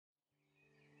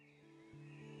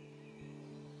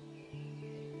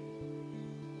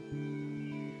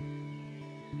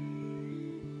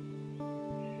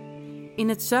In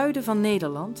het zuiden van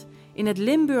Nederland, in het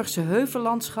Limburgse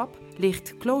heuvellandschap,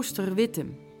 ligt Klooster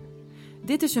Wittem.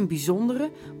 Dit is een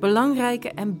bijzondere, belangrijke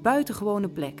en buitengewone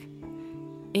plek.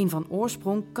 Een van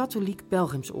oorsprong katholiek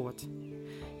pelgrimsoord.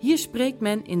 Hier spreekt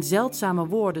men in zeldzame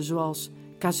woorden zoals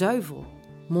kazuivel,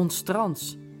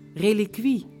 monstrans,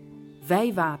 reliquie,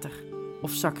 wijwater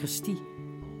of sacristie.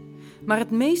 Maar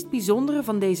het meest bijzondere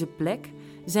van deze plek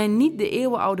zijn niet de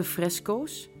eeuwenoude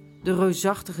fresco's, de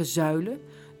reusachtige zuilen,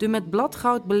 de met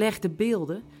bladgoud belegde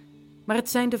beelden, maar het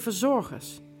zijn de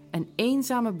verzorgers en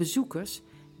eenzame bezoekers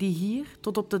die hier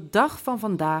tot op de dag van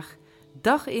vandaag,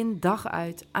 dag in dag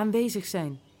uit aanwezig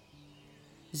zijn.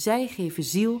 Zij geven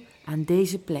ziel aan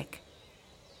deze plek.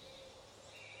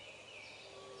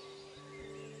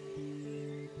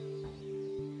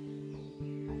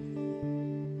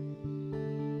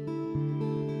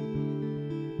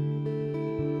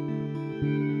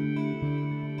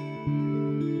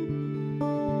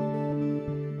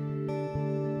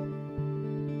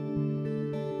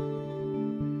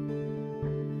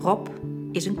 Rob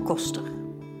is een koster.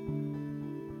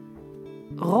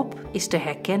 Rob is te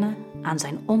herkennen aan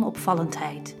zijn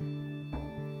onopvallendheid.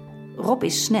 Rob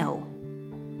is snel.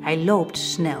 Hij loopt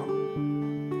snel.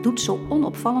 Doet zo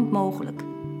onopvallend mogelijk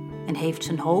en heeft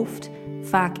zijn hoofd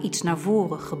vaak iets naar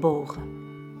voren gebogen.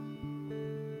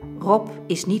 Rob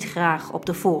is niet graag op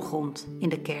de voorgrond in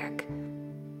de kerk.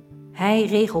 Hij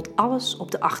regelt alles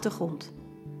op de achtergrond,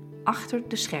 achter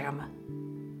de schermen.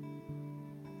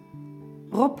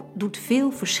 Rob doet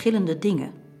veel verschillende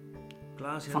dingen.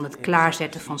 Van het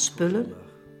klaarzetten van spullen,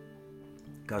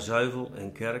 kazuivel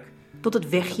en kerk, tot het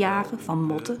wegjagen van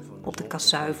motten op de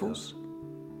kasuivels,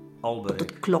 tot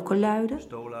het klokkenluiden.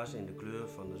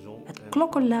 Het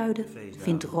klokkenluiden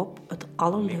vindt Rob het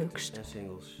allerleukst.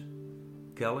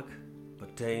 Kelk,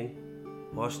 pateen,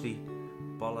 hostie,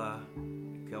 palla,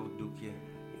 kelkdoekje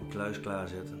in kluis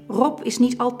klaarzetten. Rob is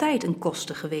niet altijd een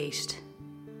koster geweest.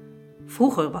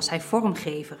 Vroeger was hij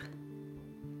vormgever.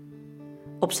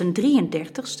 Op zijn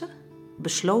 33ste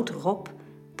besloot Rob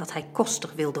dat hij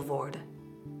koster wilde worden.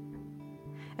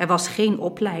 Er was geen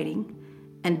opleiding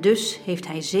en dus heeft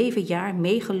hij 7 jaar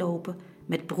meegelopen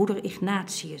met broeder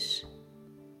Ignatius.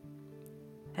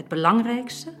 Het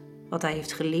belangrijkste wat hij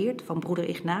heeft geleerd van broeder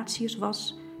Ignatius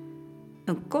was: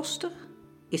 een koster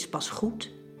is pas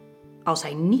goed als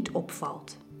hij niet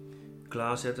opvalt.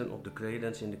 Klaarzetten op de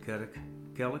credens in de kerk,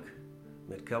 kelk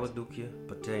met kelkdoekje,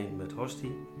 pateen met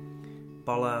hostie,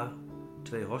 palla,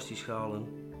 2 hostieschalen.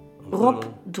 Rob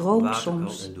droomt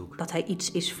soms dat hij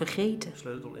iets is vergeten.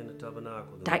 Sleutel in de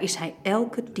tabernakel. Daar is hij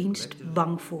elke dienst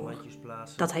bang voor,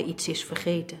 dat hij iets is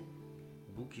vergeten.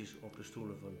 Boekjes op de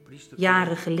stoelen van priester.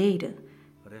 Jaren geleden,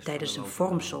 tijdens een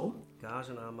vormsel,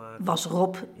 was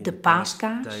Rob de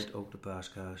paaskaars, ook de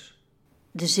paaskaars,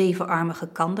 de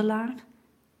 7-armige kandelaar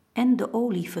en de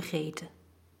olie vergeten.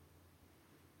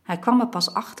 Hij kwam er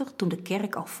pas achter toen de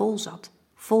kerk al vol zat,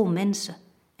 vol mensen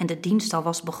en de dienst al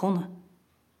was begonnen.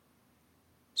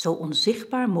 Zo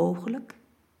onzichtbaar mogelijk,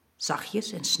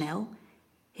 zachtjes en snel,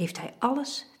 heeft hij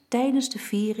alles tijdens de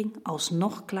viering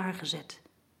alsnog klaargezet.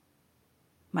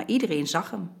 Maar iedereen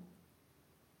zag hem.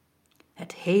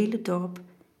 Het hele dorp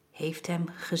heeft hem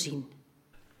gezien.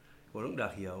 Wordt ook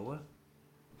dagje jou, hè?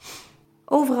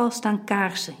 Overal staan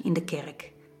kaarsen in de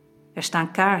kerk. Er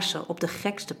staan kaarsen op de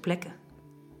gekste plekken.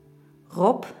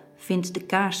 Rob vindt de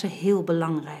kaarsen heel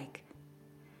belangrijk.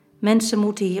 Mensen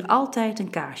moeten hier altijd een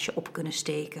kaarsje op kunnen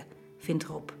steken, vindt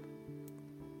Rob.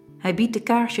 Hij biedt de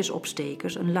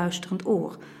kaarsjesopstekers een luisterend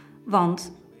oor,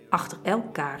 want achter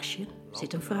elk kaarsje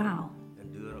zit een verhaal.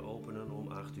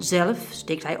 Zelf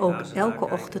steekt hij ook elke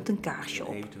ochtend een kaarsje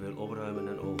op.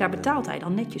 Daar betaalt hij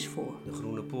dan netjes voor. De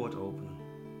groene poort openen.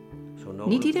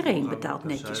 Niet iedereen betaalt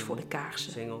netjes voor de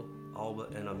kaarsen.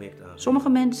 Sommige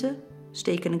mensen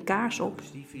steken een kaars op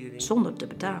zonder te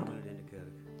betalen.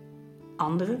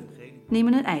 Anderen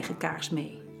nemen een eigen kaars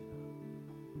mee.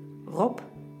 Rob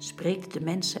spreekt de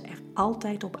mensen er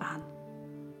altijd op aan,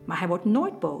 maar hij wordt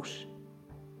nooit boos.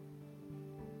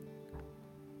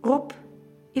 Rob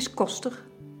is koster,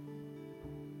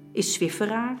 is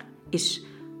zwifferaar, is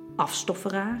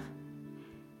afstofferaar,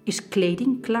 is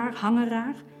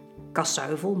kledingklaarhangeraar,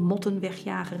 kasuivel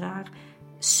mottenwegjageraar,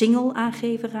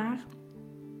 singelaangeveraar,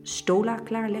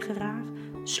 stola-klaarleggeraar,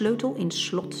 sleutel in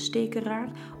slot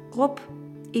stekeraar. Rob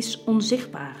is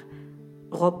onzichtbaar.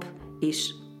 Rob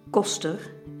is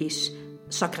koster, is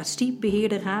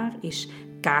sacristiebeheerderaar, is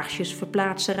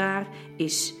kaarsjesverplaatseraar,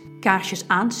 is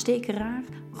kaarsjesaanstekeraar,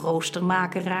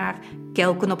 roostermakeraar,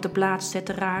 kelken op de plaats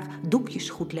zetteraar, doekjes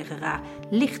goedleggeraar,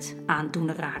 licht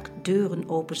aandoeneraar, deuren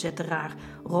openzetteraar.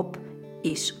 Rob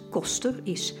is koster,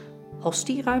 is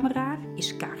Hostieruimeraar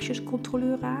is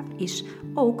kaarsjescontroleuraar, is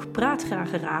ook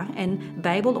praatgrageraar en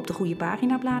Bijbel op de goede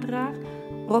pagina bladeraar.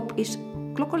 Rob is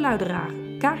klokkenluideraar,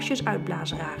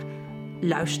 kaarsjesuitblazeraar,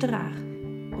 luisteraar.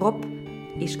 Rob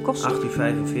is koster.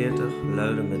 1845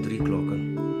 luiden met 3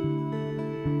 klokken.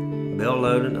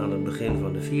 Belluiden aan het begin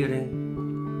van de viering.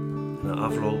 Na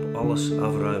afloop alles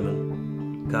afruimen,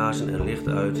 kaarsen en licht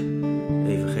uit,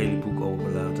 evangelieboek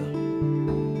openlaten.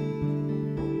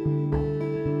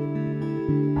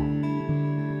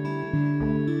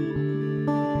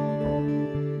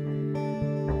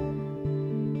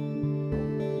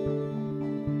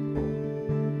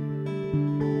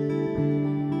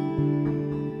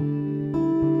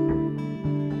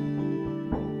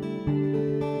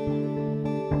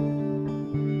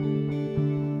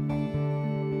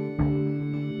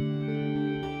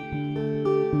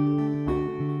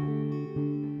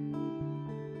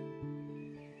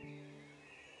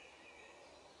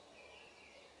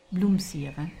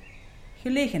 Bloemsieren.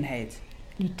 Gelegenheid.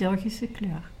 Liturgische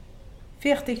kleur.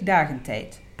 40 dagen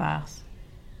tijd. Paars.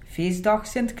 Feestdag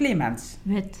Sint Clemens.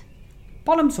 Wit.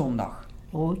 Palmzondag.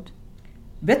 Rood.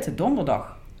 Witte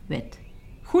donderdag. Wit.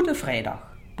 Goede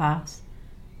vrijdag. Paars.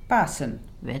 Pasen.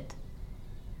 Wit.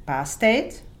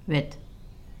 Paastijd. Wit.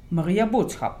 Maria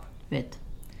Boodschap. Wit.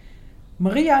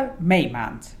 Maria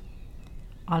Meimaand.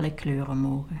 Alle kleuren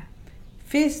mogen.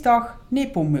 Feestdag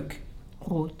Nepomuk.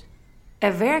 Rood.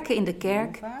 Er werken in de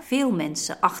kerk veel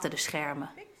mensen achter de schermen,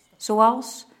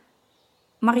 zoals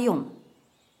Marion.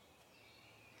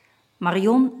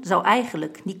 Marion zou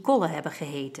eigenlijk Nicole hebben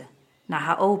geheten, naar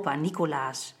haar opa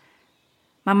Nicolaas.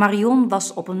 Maar Marion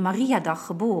was op een Mariadag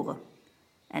geboren.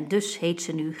 En dus heet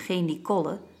ze nu geen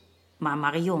Nicole, maar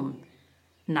Marion,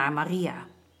 naar Maria.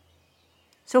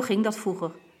 Zo ging dat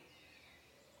vroeger.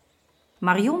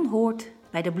 Marion hoort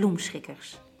bij de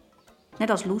bloemschikkers, net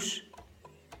als Loes.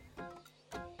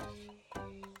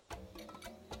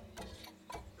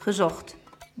 Gezocht,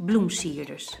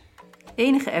 bloemsierders.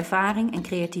 Enige ervaring en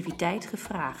creativiteit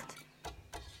gevraagd.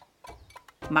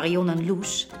 Marion en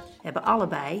Loes hebben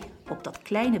allebei op dat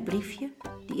kleine briefje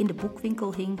die in de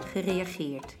boekwinkel hing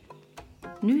gereageerd.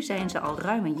 Nu zijn ze al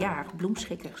ruim een jaar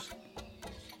bloemschikkers.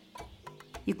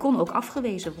 Je kon ook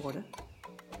afgewezen worden.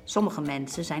 Sommige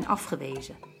mensen zijn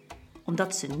afgewezen,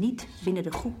 omdat ze niet binnen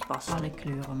de groep passen. Alle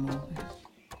kleuren mogen.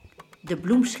 De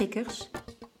bloemschikkers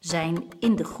zijn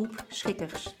in de groep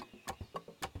schikkers.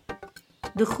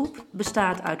 De groep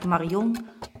bestaat uit Marion,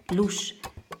 Loes,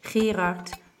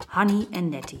 Gerard, Hanny en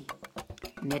Nettie.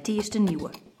 Nettie is de nieuwe.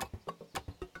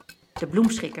 De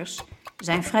bloemschikkers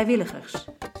zijn vrijwilligers.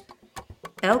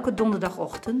 Elke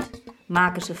donderdagochtend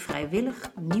maken ze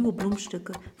vrijwillig nieuwe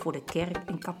bloemstukken voor de kerk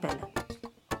en kapellen.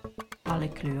 Alle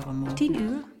kleuren mogen. 10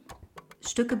 uur,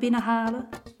 stukken binnenhalen,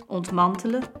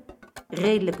 ontmantelen,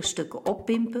 redelijke stukken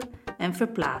oppimpen en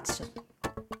verplaatsen.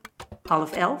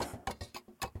 10:30,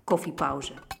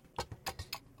 koffiepauze.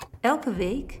 Elke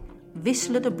week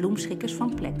wisselen de bloemschikkers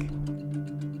van plek.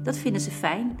 Dat vinden ze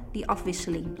fijn, die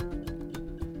afwisseling.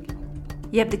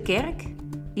 Je hebt de kerk,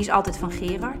 die is altijd van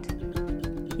Gerard.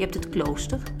 Je hebt het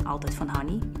klooster, altijd van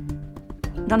Hanny.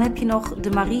 Dan heb je nog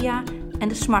de Maria en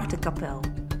de Smartenkapel.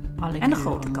 Alle En de kleuren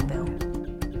grote kapel.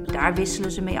 mogen. Daar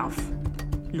wisselen ze mee af.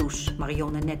 Loes,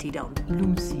 Marion en Nettie dan.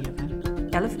 Bloemsieren.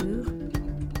 11 uur,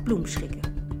 bloemschikken.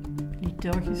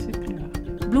 Liturgische kleur.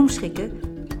 Bloemschikken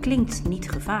klinkt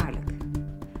niet gevaarlijk.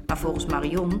 Maar volgens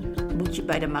Marion moet je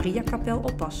bij de Mariakapel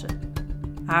oppassen.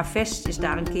 Haar vest is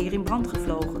daar een keer in brand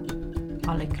gevlogen.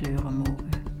 Alle kleuren mogen.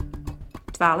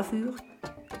 12 uur,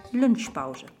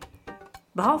 lunchpauze.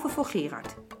 Behalve voor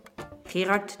Gerard.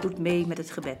 Gerard doet mee met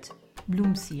het gebed.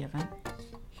 Bloemsieren.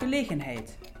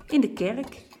 Gelegenheid. In de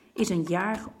kerk is een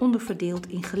jaar onderverdeeld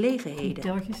in gelegenheden.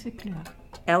 Liturgische kleur.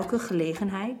 Elke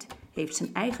gelegenheid heeft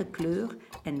zijn eigen kleur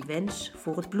en wens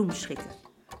voor het bloemschikken.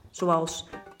 Zoals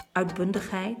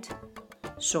uitbundigheid,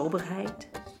 soberheid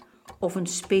of een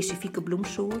specifieke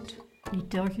bloemsoort.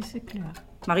 Liturgische kleur.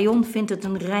 Marion vindt het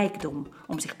een rijkdom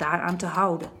om zich daaraan te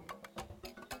houden.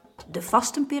 De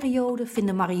vastenperiode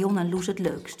vinden Marion en Loes het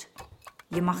leukst.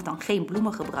 Je mag dan geen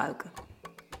bloemen gebruiken.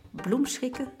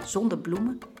 Bloemschikken zonder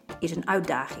bloemen is een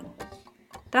uitdaging.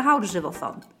 Daar houden ze wel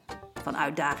van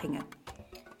uitdagingen.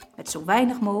 Met zo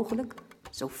weinig mogelijk,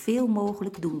 zoveel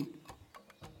mogelijk doen.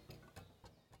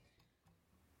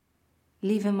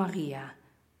 Lieve Maria,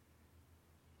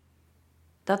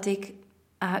 dat ik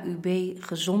AUB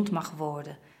gezond mag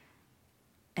worden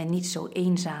en niet zo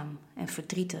eenzaam en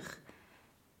verdrietig.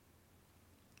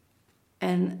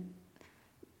 En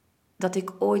dat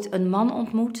ik ooit een man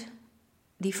ontmoet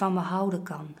die van me houden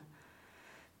kan.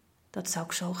 Dat zou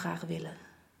ik zo graag willen.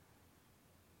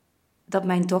 dat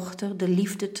mijn dochter de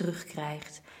liefde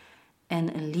terugkrijgt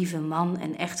en een lieve man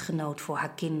en echtgenoot voor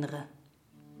haar kinderen.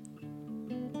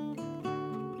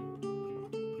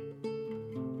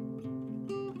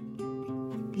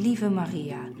 Lieve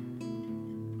Maria,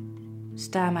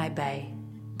 sta mij bij,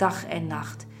 dag en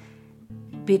nacht.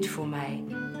 Bid voor mij.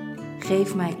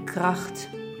 Geef mij kracht,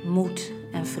 moed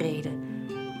en vrede.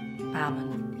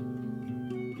 Amen.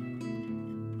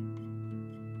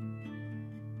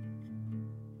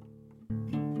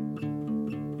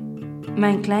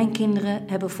 Mijn kleinkinderen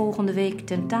hebben volgende week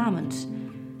tentamens.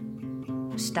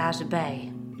 Sta ze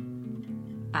bij.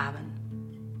 Amen.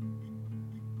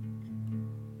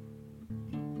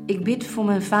 Ik bid voor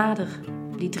mijn vader,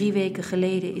 die 3 weken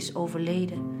geleden is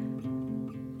overleden.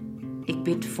 Ik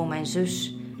bid voor mijn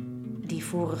zus, die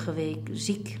vorige week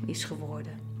ziek is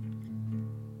geworden.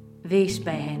 Wees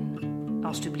bij hen,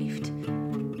 alstublieft.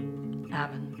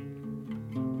 Amen.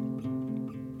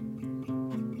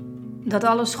 Dat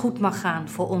alles goed mag gaan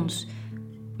voor ons,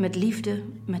 met liefde,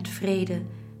 met vrede,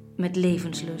 met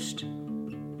levenslust.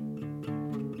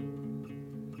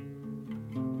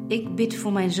 Ik bid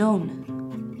voor mijn zoon,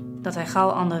 dat hij gauw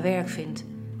ander werk vindt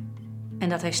en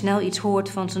dat hij snel iets hoort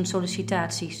van zijn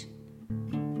sollicitaties.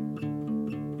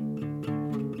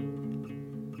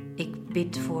 Ik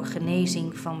bid voor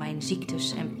genezing van mijn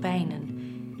ziektes en pijnen.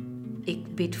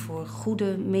 Ik bid voor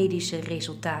goede medische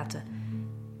resultaten.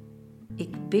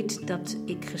 Ik bid dat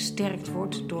ik gesterkt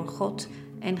word door God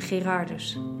en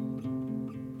Gerardus.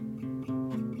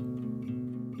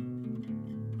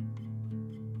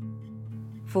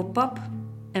 Voor pap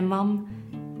en mam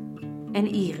en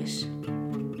Iris.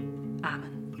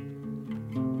 Amen.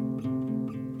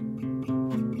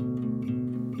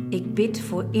 Ik bid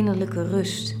voor innerlijke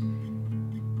rust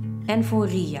en voor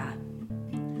Ria.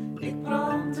 Ik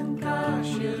brand een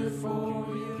kaarsje voor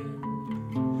je.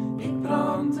 Ik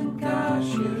brand een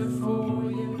kaarsje voor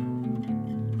je.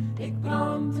 Ik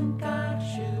brand een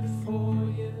kaarsje voor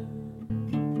je.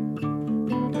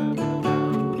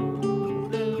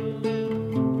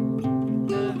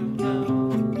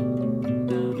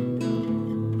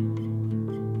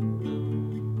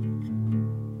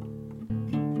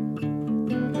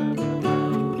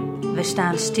 We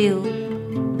staan stil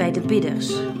bij de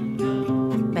bidders,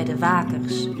 bij de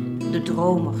wakers, de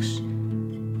dromers,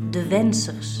 de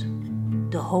wensers,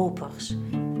 de hopers,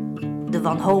 de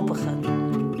wanhopigen.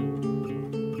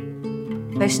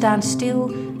 Wij staan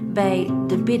stil bij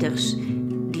de bidders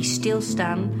die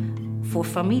stilstaan voor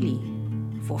familie,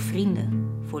 voor vrienden,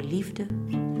 voor liefde,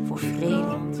 voor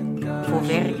vrede, voor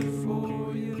werk,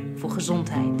 voor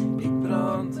gezondheid.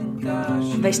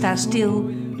 Wij staan stil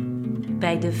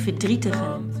bij de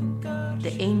verdrietigen,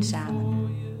 de eenzamen,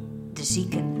 de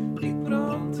zieken,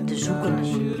 de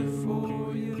zoekenden.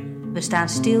 We staan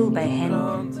stil bij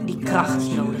hen die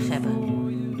kracht nodig hebben,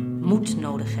 moed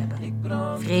nodig hebben,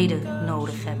 vrede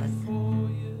nodig hebben.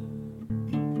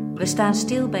 We staan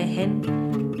stil bij hen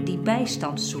die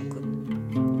bijstand zoeken,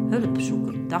 hulp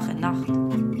zoeken, dag en nacht.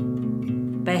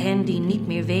 Bij hen die niet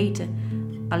meer weten,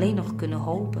 alleen nog kunnen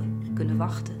hopen, kunnen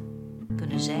wachten,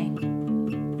 kunnen zijn.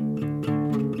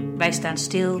 Wij staan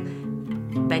stil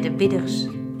bij de bidders,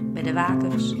 bij de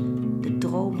wakers, de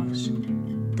dromers,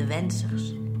 de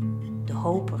wensers, de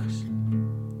hopers,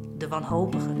 de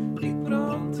wanhopigen. Ik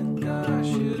brand een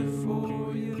kaarsje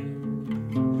voor je.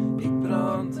 Ik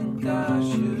brand een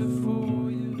kaarsje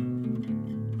voor je.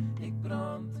 Ik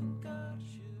brand een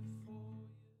kaarsje voor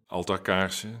je.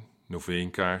 Altaarkaarsen,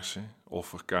 noveenkaarsen,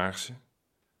 offerkaarsen,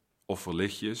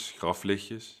 offerlichtjes,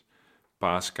 graflichtjes,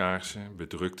 paaskaarsen,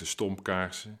 bedrukte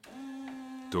stompkaarsen,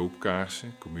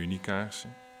 doopkaarsen,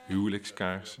 communiekaarsen,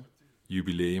 huwelijkskaarsen,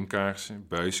 jubileumkaarsen,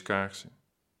 buiskaarsen.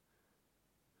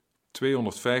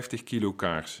 250 kilo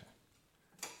kaarsen.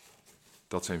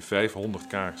 Dat zijn 500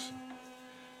 kaarsen.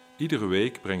 Iedere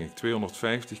week breng ik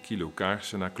 250 kilo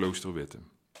kaarsen naar Klooster Wittem.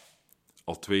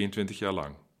 Al 22 jaar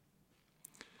lang.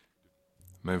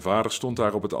 Mijn vader stond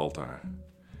daar op het altaar.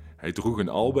 Hij droeg een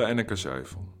albe en een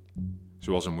kazuifel.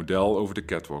 Zoals een model over de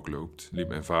catwalk loopt, liep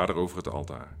mijn vader over het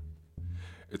altaar.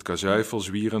 Het kazuifel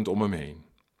zwierend om hem heen.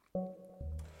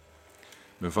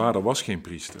 Mijn vader was geen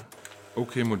priester,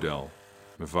 ook geen model.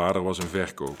 Mijn vader was een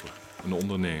verkoper, een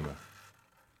ondernemer.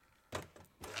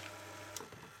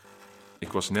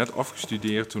 Ik was net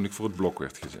afgestudeerd toen ik voor het blok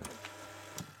werd gezet.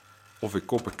 Of ik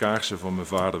koppen kaarsen van mijn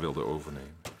vader wilde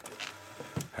overnemen.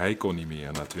 Hij kon niet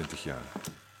meer na 20 jaar.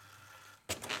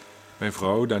 Mijn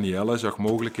vrouw Danielle zag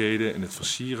mogelijkheden in het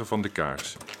versieren van de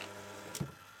kaarsen.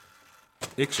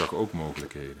 Ik zag ook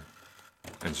mogelijkheden.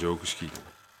 En zo geschiedde.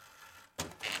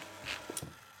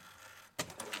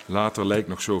 Later lijkt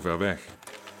nog zo ver weg.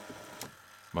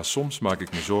 Maar soms maak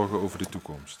ik me zorgen over de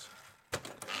toekomst.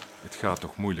 Het gaat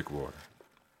nog moeilijk worden.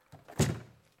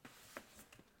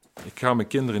 Ik ga mijn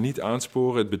kinderen niet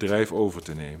aansporen het bedrijf over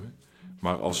te nemen,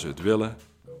 maar als ze het willen,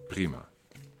 prima.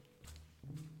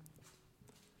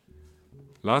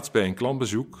 Laatst bij een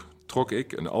klantbezoek trok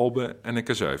ik een albe en een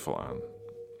kazuifel aan.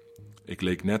 Ik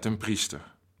leek net een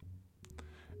priester.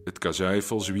 Het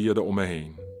kazuifel zwierde om me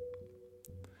heen.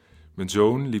 Mijn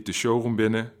zoon liep de showroom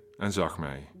binnen en zag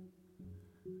mij.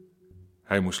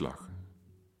 Hij moest lachen.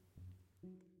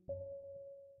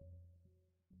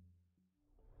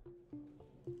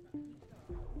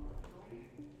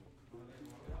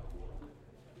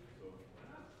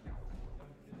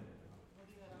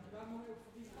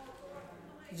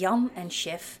 Jan en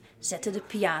chef zetten de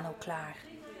piano klaar.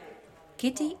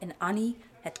 Kitty en Annie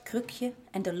het krukje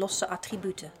en de losse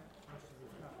attributen.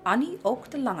 Annie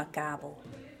ook de lange kabel.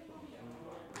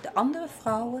 De andere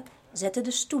vrouwen zetten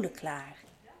de stoelen klaar.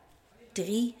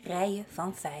 3 rijen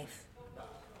van 5.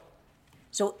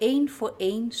 Zo 1 voor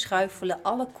 1 schuifelen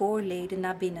alle koorleden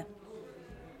naar binnen.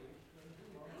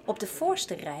 Op de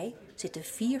voorste rij zitten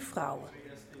 4 vrouwen.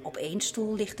 Op 1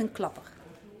 stoel ligt een klapper.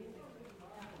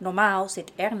 Normaal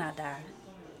zit Erna daar.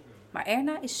 Maar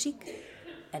Erna is ziek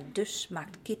en dus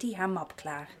maakt Kitty haar map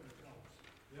klaar.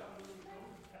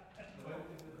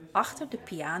 Achter de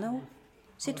piano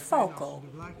zit Falco.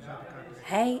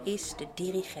 Hij is de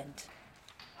dirigent.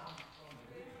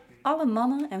 Alle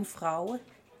mannen en vrouwen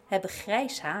hebben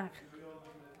grijs haar.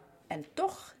 En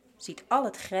toch ziet al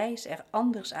het grijs er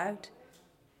anders uit.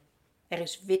 Er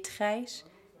is witgrijs,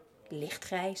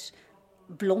 lichtgrijs,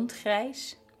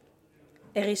 blondgrijs.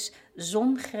 Er is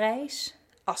zongrijs,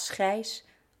 asgrijs,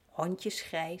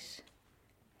 hondjesgrijs.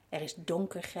 Er is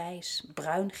donkergrijs,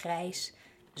 bruingrijs,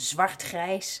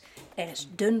 zwartgrijs. Er is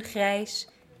dungrijs,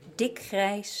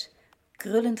 dikgrijs,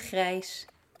 krullend grijs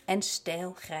en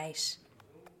stijlgrijs.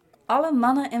 Alle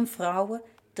mannen en vrouwen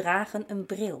dragen een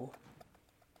bril.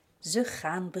 Ze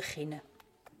gaan beginnen.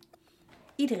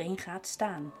 Iedereen gaat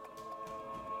staan.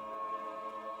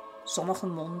 Sommige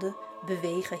monden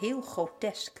bewegen heel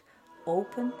grotesk,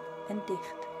 open en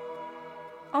dicht.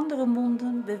 Andere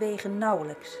monden bewegen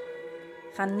nauwelijks,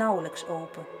 gaan nauwelijks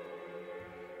open.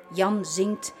 Jan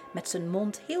zingt met zijn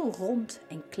mond heel rond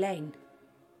en klein.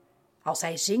 Als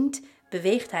hij zingt,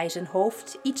 beweegt hij zijn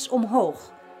hoofd iets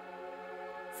omhoog.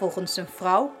 Volgens zijn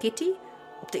vrouw, Kitty,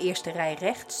 op de eerste rij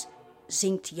rechts,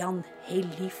 zingt Jan heel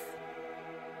lief.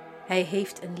 Hij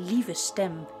heeft een lieve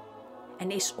stem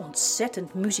en is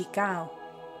ontzettend muzikaal.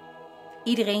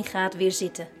 Iedereen gaat weer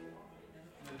zitten.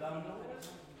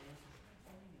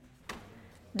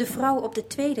 De vrouw op de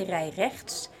tweede rij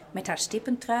rechts, met haar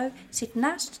stippentrui, zit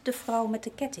naast de vrouw met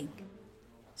de ketting.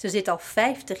 Ze zit al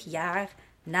 50 jaar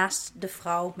naast de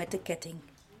vrouw met de ketting.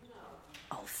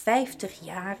 Al 50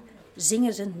 jaar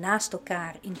zingen ze naast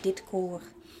elkaar in dit koor.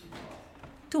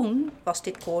 Toen was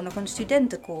dit koor nog een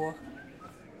studentenkoor.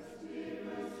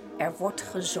 Er wordt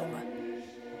gezongen.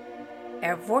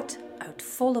 Er wordt uit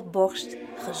volle borst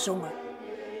gezongen.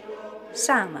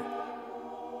 Samen.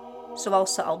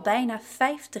 Zoals ze al bijna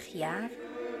 50 jaar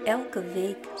elke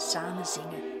week samen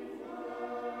zingen.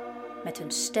 Met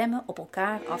hun stemmen op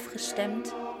elkaar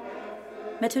afgestemd.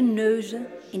 Met hun neuzen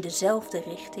in dezelfde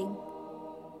richting.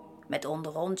 Met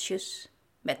onderrondjes,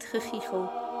 met gegiegel,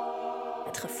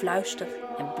 met gefluister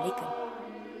en blikken.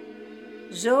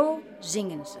 Zo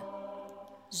zingen ze.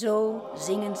 Zo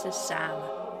zingen ze samen.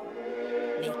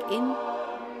 Week in,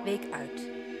 week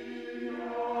uit.